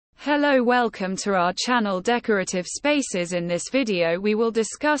Hello, welcome to our channel Decorative Spaces. In this video we will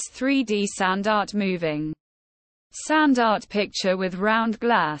discuss 3D sand art. Moving sand art picture with round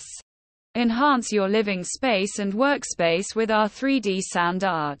glass. Enhance your living space and workspace with our 3D sand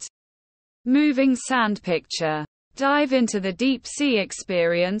art. Moving sand picture. Dive into the deep sea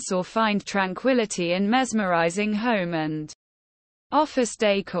experience or find tranquility in mesmerizing home and office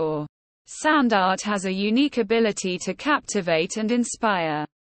decor. Sand art has a unique ability to captivate and inspire.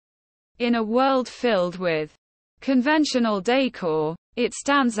 In a world filled with conventional decor, it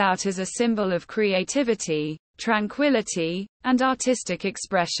stands out as a symbol of creativity, tranquility, and artistic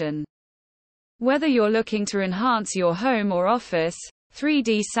expression. Whether you're looking to enhance your home or office,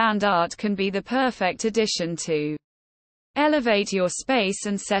 3D sand art can be the perfect addition to elevate your space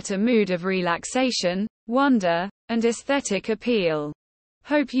and set a mood of relaxation, wonder, and aesthetic appeal.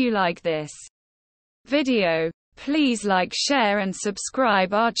 Hope you like this video. Please like, share and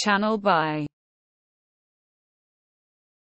subscribe our channel. Bye.